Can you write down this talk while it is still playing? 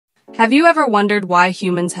Have you ever wondered why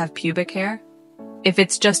humans have pubic hair? If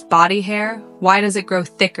it's just body hair, why does it grow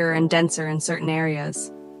thicker and denser in certain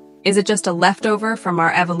areas? Is it just a leftover from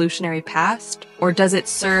our evolutionary past, or does it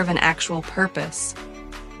serve an actual purpose?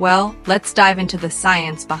 Well, let's dive into the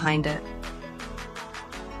science behind it.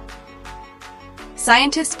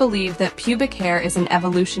 Scientists believe that pubic hair is an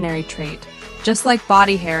evolutionary trait, just like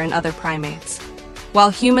body hair in other primates. While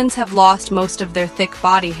humans have lost most of their thick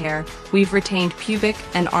body hair, we've retained pubic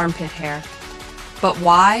and armpit hair. But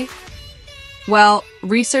why? Well,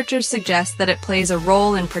 researchers suggest that it plays a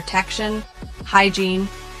role in protection, hygiene,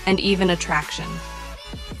 and even attraction.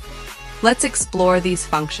 Let's explore these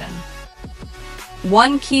functions.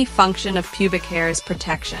 One key function of pubic hair is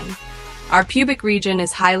protection. Our pubic region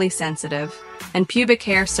is highly sensitive, and pubic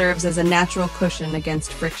hair serves as a natural cushion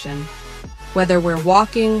against friction. Whether we're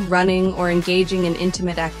walking, running, or engaging in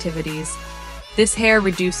intimate activities, this hair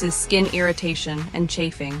reduces skin irritation and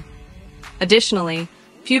chafing. Additionally,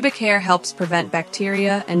 pubic hair helps prevent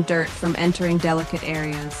bacteria and dirt from entering delicate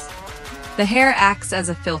areas. The hair acts as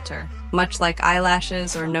a filter, much like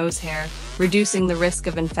eyelashes or nose hair, reducing the risk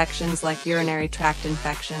of infections like urinary tract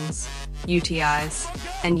infections, UTIs,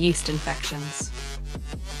 and yeast infections.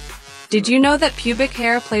 Did you know that pubic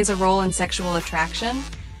hair plays a role in sexual attraction?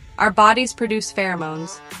 Our bodies produce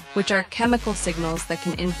pheromones, which are chemical signals that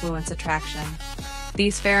can influence attraction.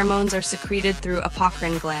 These pheromones are secreted through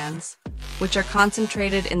apocrine glands, which are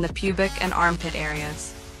concentrated in the pubic and armpit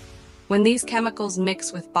areas. When these chemicals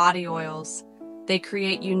mix with body oils, they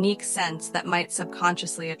create unique scents that might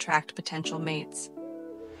subconsciously attract potential mates.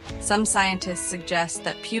 Some scientists suggest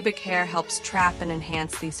that pubic hair helps trap and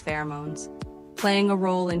enhance these pheromones, playing a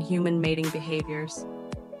role in human mating behaviors,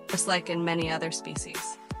 just like in many other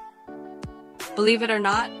species. Believe it or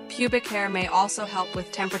not, pubic hair may also help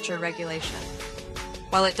with temperature regulation.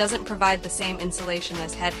 While it doesn't provide the same insulation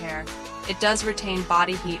as head hair, it does retain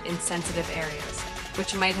body heat in sensitive areas,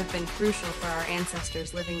 which might have been crucial for our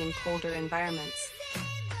ancestors living in colder environments.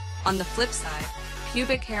 On the flip side,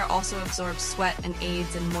 pubic hair also absorbs sweat and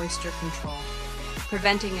aids in moisture control,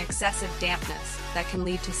 preventing excessive dampness that can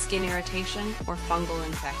lead to skin irritation or fungal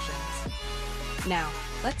infections. Now,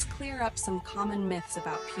 let's clear up some common myths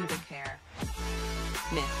about pubic hair.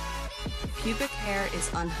 Myth: pubic hair is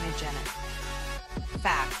unhygienic.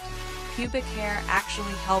 Fact: pubic hair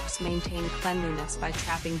actually helps maintain cleanliness by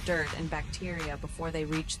trapping dirt and bacteria before they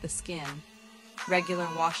reach the skin. Regular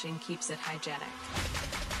washing keeps it hygienic.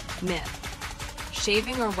 Myth: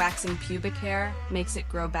 shaving or waxing pubic hair makes it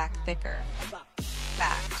grow back thicker.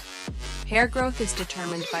 Fact: hair growth is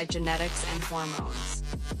determined by genetics and hormones,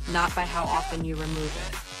 not by how often you remove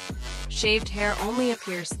it. Shaved hair only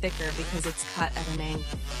appears thicker because it's cut at an angle.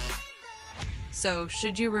 So,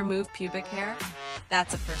 should you remove pubic hair?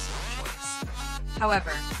 That's a personal choice.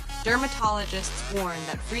 However, dermatologists warn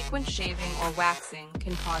that frequent shaving or waxing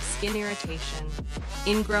can cause skin irritation,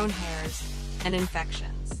 ingrown hairs, and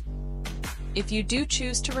infections. If you do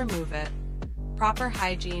choose to remove it, proper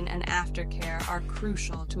hygiene and aftercare are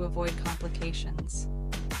crucial to avoid complications.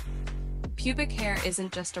 Pubic hair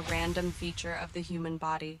isn't just a random feature of the human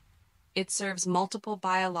body. It serves multiple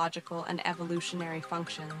biological and evolutionary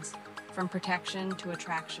functions, from protection to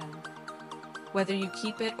attraction. Whether you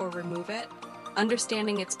keep it or remove it,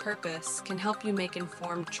 understanding its purpose can help you make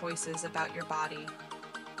informed choices about your body.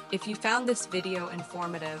 If you found this video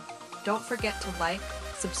informative, don't forget to like,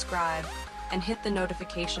 subscribe, and hit the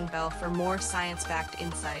notification bell for more science-backed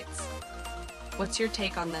insights. What's your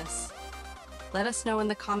take on this? Let us know in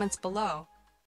the comments below.